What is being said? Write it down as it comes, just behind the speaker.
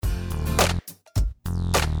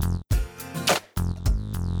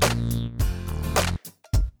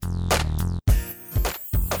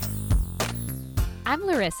I'm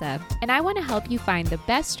Larissa, and I want to help you find the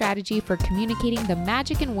best strategy for communicating the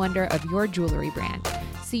magic and wonder of your jewelry brand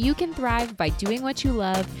so you can thrive by doing what you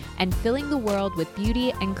love and filling the world with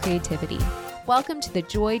beauty and creativity. Welcome to the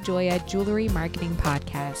Joy Joya Jewelry Marketing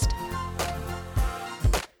Podcast.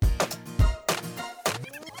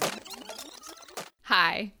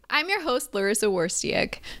 Hi, I'm your host, Larissa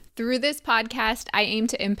Worstiuk. Through this podcast, I aim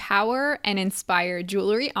to empower and inspire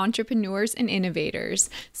jewelry entrepreneurs and innovators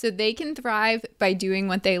so they can thrive by doing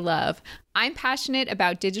what they love. I'm passionate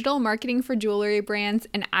about digital marketing for jewelry brands,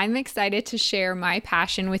 and I'm excited to share my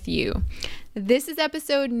passion with you. This is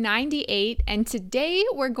episode 98, and today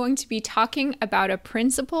we're going to be talking about a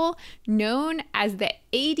principle known as the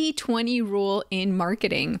 80-20 rule in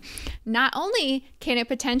marketing. Not only can it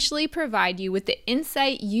potentially provide you with the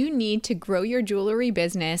insight you need to grow your jewelry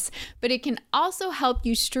business, but it can also help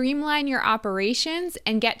you streamline your operations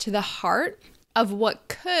and get to the heart of what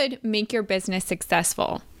could make your business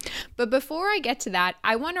successful. But before I get to that,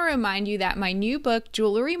 I want to remind you that my new book,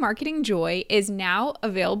 Jewelry Marketing Joy, is now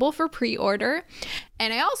available for pre-order.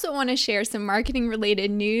 And I also want to share some marketing related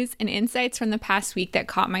news and insights from the past week that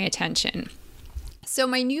caught my attention. So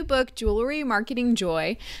my new book, Jewelry Marketing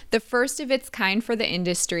Joy, the first of its kind for the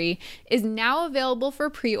industry, is now available for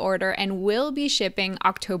pre-order and will be shipping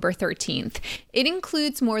October 13th. It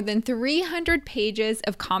includes more than 300 pages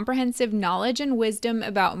of comprehensive knowledge and wisdom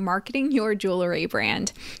about marketing your jewelry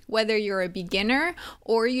brand. Whether you're a beginner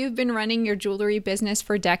or you've been running your jewelry business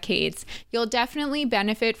for decades, you'll definitely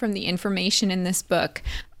benefit from the information in this book.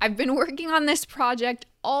 I've been working on this project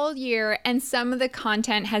all year, and some of the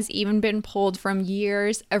content has even been pulled from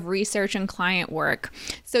years of research and client work.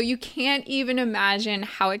 So you can't even imagine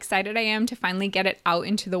how excited I am to finally get it out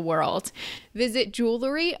into the world. Visit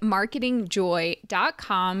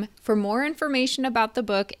jewelrymarketingjoy.com for more information about the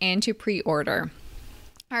book and to pre-order.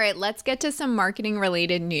 All right, let's get to some marketing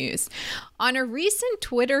related news. On a recent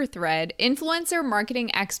Twitter thread, influencer marketing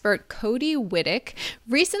expert Cody Whittick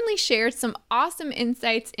recently shared some awesome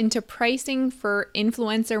insights into pricing for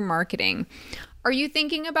influencer marketing. Are you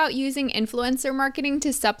thinking about using influencer marketing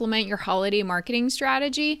to supplement your holiday marketing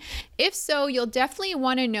strategy? If so, you'll definitely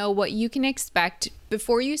want to know what you can expect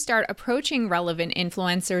before you start approaching relevant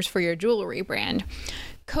influencers for your jewelry brand.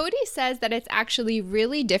 Cody says that it's actually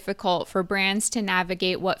really difficult for brands to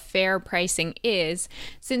navigate what fair pricing is,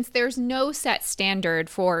 since there's no set standard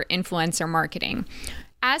for influencer marketing.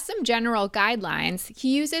 As some general guidelines,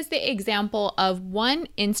 he uses the example of one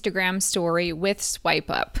Instagram story with swipe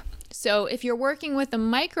up. So if you're working with a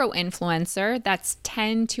micro influencer that's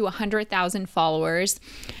 10 to 100,000 followers,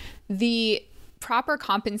 the proper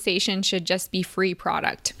compensation should just be free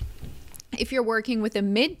product. If you're working with a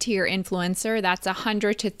mid-tier influencer that's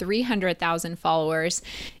 100 to 300,000 followers,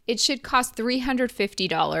 it should cost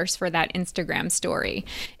 $350 for that Instagram story.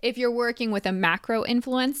 If you're working with a macro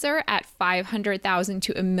influencer at 500,000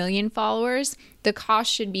 to 1 million followers, the cost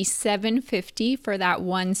should be $750 for that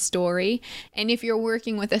one story. And if you're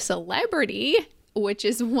working with a celebrity, which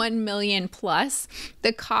is 1 million plus,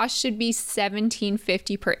 the cost should be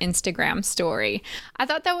 $1,750 per Instagram story. I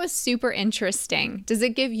thought that was super interesting. Does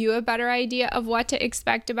it give you a better idea of what to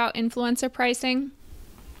expect about influencer pricing?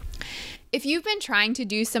 If you've been trying to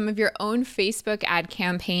do some of your own Facebook ad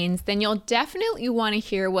campaigns, then you'll definitely want to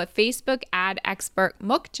hear what Facebook ad expert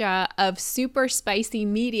Mukja of Super Spicy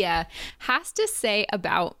Media has to say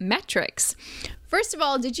about metrics. First of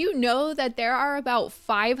all, did you know that there are about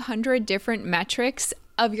 500 different metrics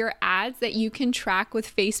of your ads that you can track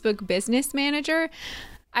with Facebook Business Manager?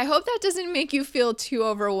 I hope that doesn't make you feel too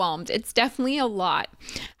overwhelmed. It's definitely a lot.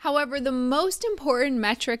 However, the most important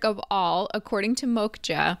metric of all, according to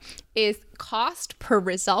Mokja, is cost per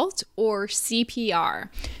result, or CPR.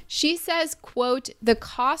 She says, quote, "The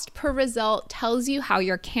cost per result tells you how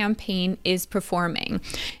your campaign is performing.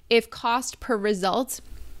 If cost per result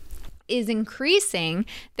is increasing,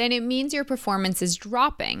 then it means your performance is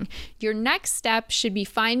dropping. Your next step should be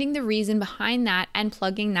finding the reason behind that and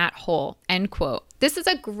plugging that hole," end quote. This is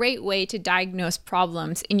a great way to diagnose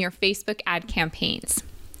problems in your Facebook ad campaigns.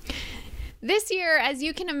 This year, as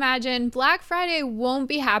you can imagine, Black Friday won't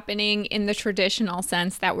be happening in the traditional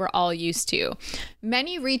sense that we're all used to.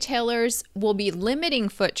 Many retailers will be limiting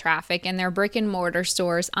foot traffic in their brick and mortar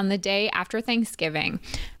stores on the day after Thanksgiving.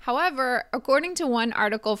 However, according to one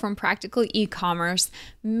article from Practical E-commerce,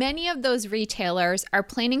 many of those retailers are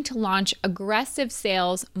planning to launch aggressive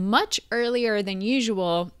sales much earlier than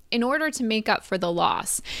usual in order to make up for the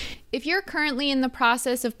loss. If you're currently in the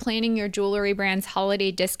process of planning your jewelry brand's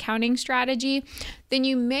holiday discounting strategy, then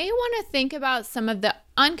you may want to think about some of the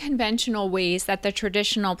unconventional ways that the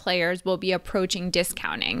traditional players will be approaching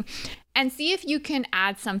discounting. And see if you can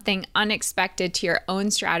add something unexpected to your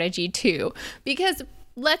own strategy too. Because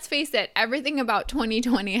let's face it, everything about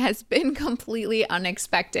 2020 has been completely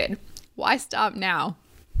unexpected. Why stop now?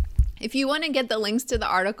 If you want to get the links to the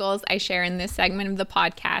articles I share in this segment of the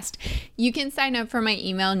podcast, you can sign up for my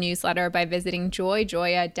email newsletter by visiting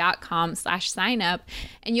joyjoya.com/sign up,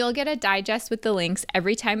 and you'll get a digest with the links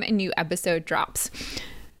every time a new episode drops.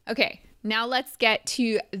 Okay, now let's get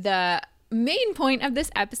to the main point of this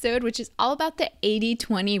episode, which is all about the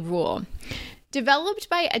 80-20 rule. Developed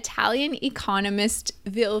by Italian economist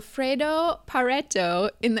Vilfredo Pareto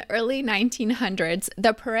in the early 1900s,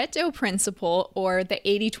 the Pareto principle, or the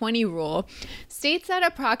 80-20 rule, states that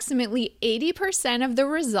approximately 80% of the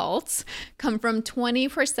results come from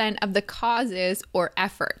 20% of the causes or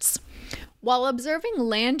efforts. While observing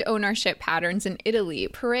land ownership patterns in Italy,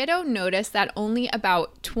 Pareto noticed that only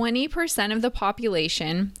about 20% of the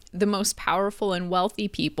population, the most powerful and wealthy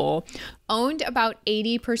people, owned about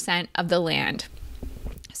 80% of the land.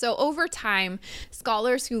 So over time,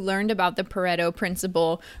 scholars who learned about the Pareto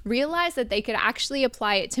principle realized that they could actually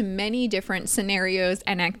apply it to many different scenarios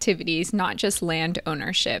and activities, not just land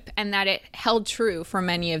ownership, and that it held true for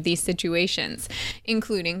many of these situations,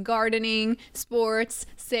 including gardening, sports,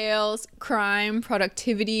 sales, crime,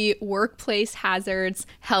 productivity, workplace hazards,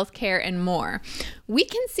 healthcare, and more. We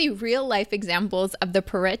can see real-life examples of the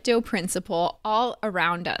Pareto principle all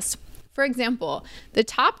around us. For example, the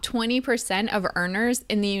top 20% of earners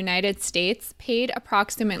in the United States paid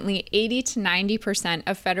approximately 80 to 90%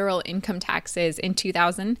 of federal income taxes in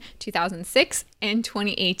 2000, 2006, and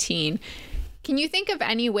 2018. Can you think of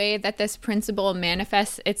any way that this principle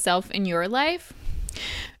manifests itself in your life?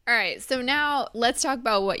 All right, so now let's talk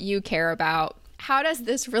about what you care about. How does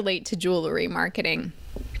this relate to jewelry marketing?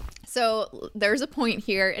 So there's a point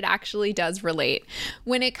here, it actually does relate.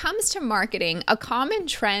 When it comes to marketing, a common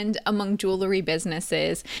trend among jewelry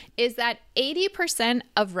businesses is that 80%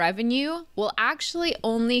 of revenue will actually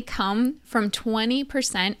only come from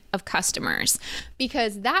 20% of customers,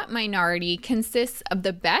 because that minority consists of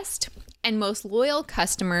the best and most loyal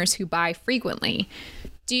customers who buy frequently.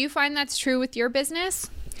 Do you find that's true with your business?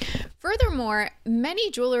 Furthermore, many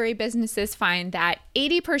jewelry businesses find that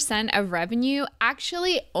 80% of revenue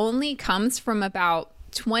actually only comes from about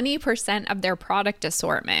 20% of their product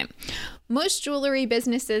assortment. Most jewelry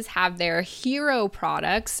businesses have their hero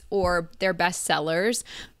products, or their best sellers,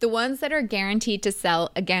 the ones that are guaranteed to sell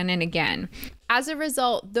again and again. As a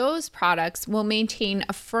result, those products will maintain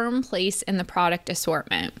a firm place in the product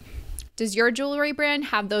assortment. Does your jewelry brand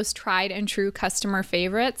have those tried and true customer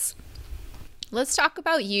favorites? Let's talk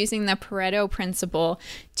about using the Pareto principle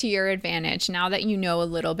to your advantage now that you know a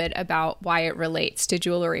little bit about why it relates to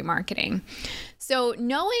jewelry marketing. So,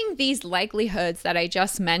 knowing these likelihoods that I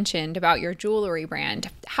just mentioned about your jewelry brand,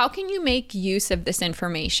 how can you make use of this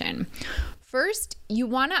information? First, you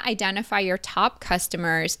want to identify your top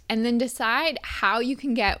customers and then decide how you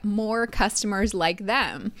can get more customers like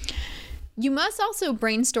them. You must also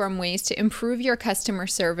brainstorm ways to improve your customer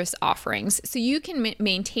service offerings so you can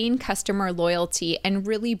maintain customer loyalty and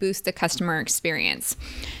really boost the customer experience.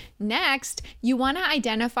 Next, you want to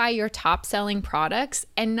identify your top selling products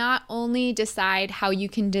and not only decide how you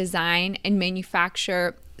can design and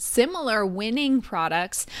manufacture similar winning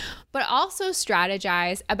products, but also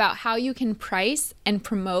strategize about how you can price and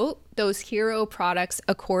promote those hero products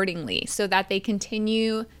accordingly so that they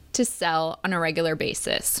continue to sell on a regular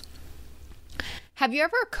basis. Have you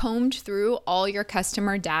ever combed through all your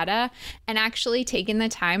customer data and actually taken the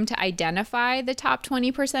time to identify the top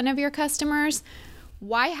 20% of your customers?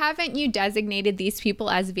 Why haven't you designated these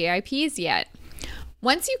people as VIPs yet?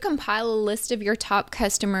 Once you compile a list of your top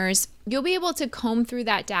customers, you'll be able to comb through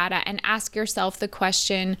that data and ask yourself the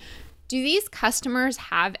question, do these customers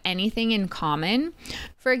have anything in common?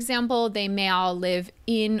 For example, they may all live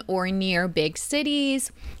in or near big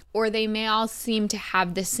cities, or they may all seem to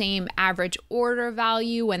have the same average order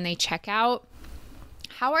value when they check out.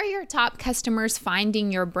 How are your top customers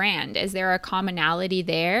finding your brand? Is there a commonality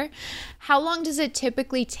there? How long does it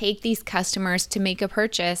typically take these customers to make a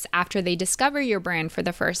purchase after they discover your brand for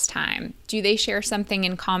the first time? Do they share something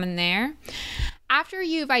in common there? After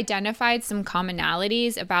you've identified some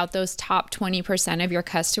commonalities about those top 20% of your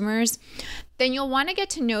customers, then you'll want to get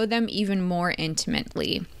to know them even more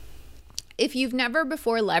intimately. If you've never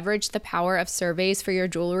before leveraged the power of surveys for your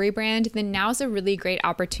jewelry brand, then now's a really great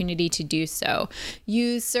opportunity to do so.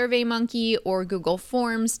 Use SurveyMonkey or Google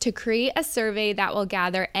Forms to create a survey that will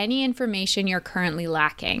gather any information you're currently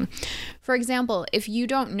lacking. For example, if you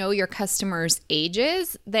don't know your customers'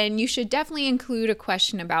 ages, then you should definitely include a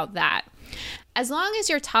question about that. As long as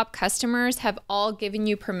your top customers have all given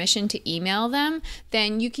you permission to email them,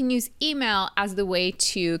 then you can use email as the way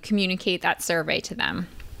to communicate that survey to them.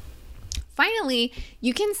 Finally,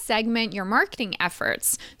 you can segment your marketing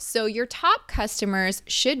efforts. So your top customers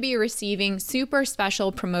should be receiving super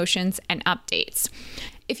special promotions and updates.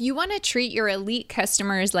 If you want to treat your elite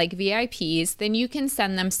customers like VIPs, then you can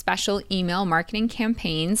send them special email marketing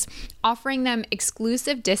campaigns, offering them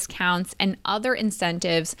exclusive discounts and other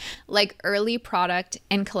incentives like early product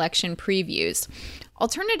and collection previews.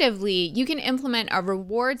 Alternatively, you can implement a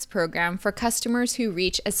rewards program for customers who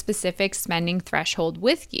reach a specific spending threshold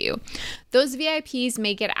with you. Those VIPs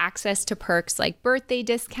may get access to perks like birthday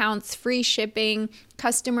discounts, free shipping,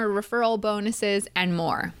 customer referral bonuses, and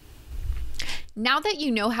more. Now that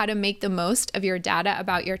you know how to make the most of your data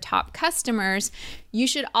about your top customers, you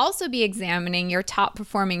should also be examining your top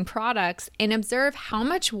performing products and observe how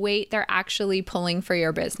much weight they're actually pulling for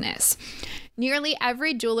your business. Nearly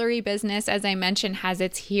every jewelry business, as I mentioned, has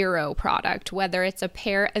its hero product, whether it's a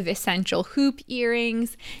pair of essential hoop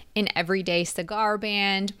earrings, an everyday cigar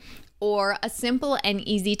band, or a simple and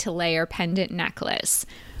easy to layer pendant necklace.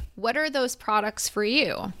 What are those products for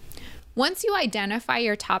you? Once you identify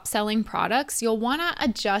your top selling products, you'll want to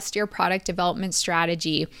adjust your product development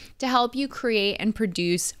strategy to help you create and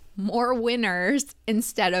produce more winners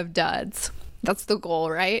instead of duds. That's the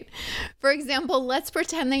goal, right? For example, let's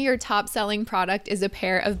pretend that your top selling product is a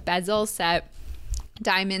pair of bezel set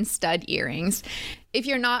diamond stud earrings. If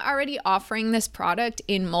you're not already offering this product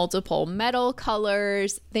in multiple metal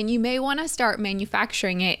colors, then you may want to start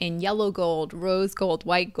manufacturing it in yellow gold, rose gold,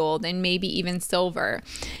 white gold, and maybe even silver.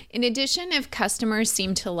 In addition, if customers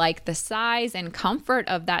seem to like the size and comfort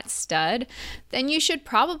of that stud, then you should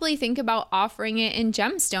probably think about offering it in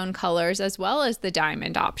gemstone colors as well as the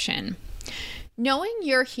diamond option. Knowing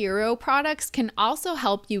your hero products can also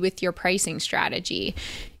help you with your pricing strategy.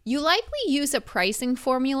 You likely use a pricing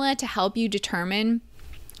formula to help you determine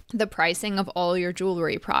the pricing of all your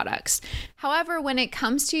jewelry products. However, when it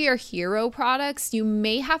comes to your hero products, you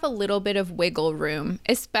may have a little bit of wiggle room,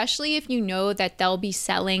 especially if you know that they'll be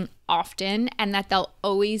selling often and that they'll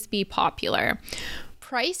always be popular.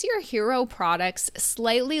 Price your hero products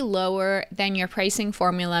slightly lower than your pricing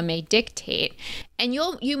formula may dictate, and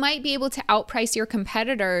you might be able to outprice your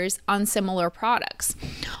competitors on similar products.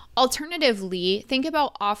 Alternatively, think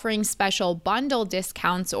about offering special bundle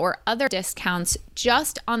discounts or other discounts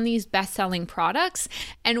just on these best-selling products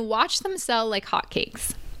and watch them sell like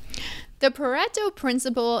hotcakes. The Pareto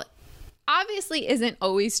principle obviously isn't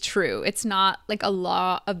always true. It's not like a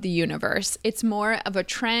law of the universe. It's more of a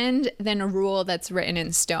trend than a rule that's written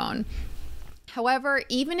in stone. However,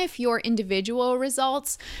 even if your individual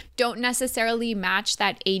results don't necessarily match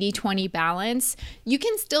that 80-20 balance, you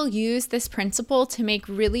can still use this principle to make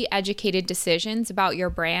really educated decisions about your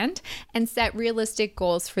brand and set realistic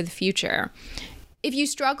goals for the future. If you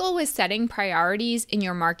struggle with setting priorities in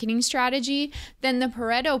your marketing strategy, then the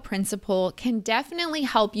Pareto principle can definitely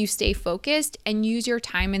help you stay focused and use your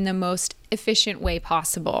time in the most efficient way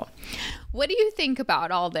possible. What do you think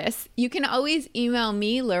about all this? You can always email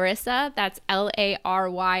me, Larissa, that's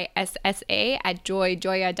LARYSSA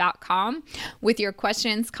 @joyjoya.com with your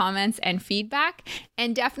questions, comments, and feedback.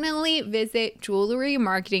 And definitely visit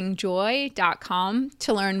jewelrymarketingjoy.com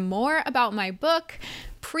to learn more about my book,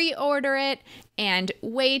 pre-order it, and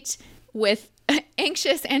wait with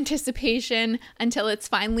anxious anticipation until it's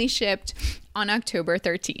finally shipped on October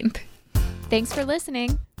 13th. Thanks for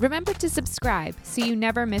listening. Remember to subscribe so you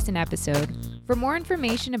never miss an episode. For more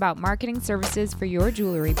information about marketing services for your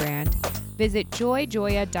jewelry brand, visit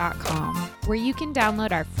joyjoya.com, where you can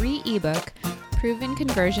download our free ebook, Proven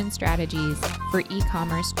Conversion Strategies for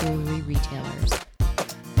E-commerce Jewelry Retailers.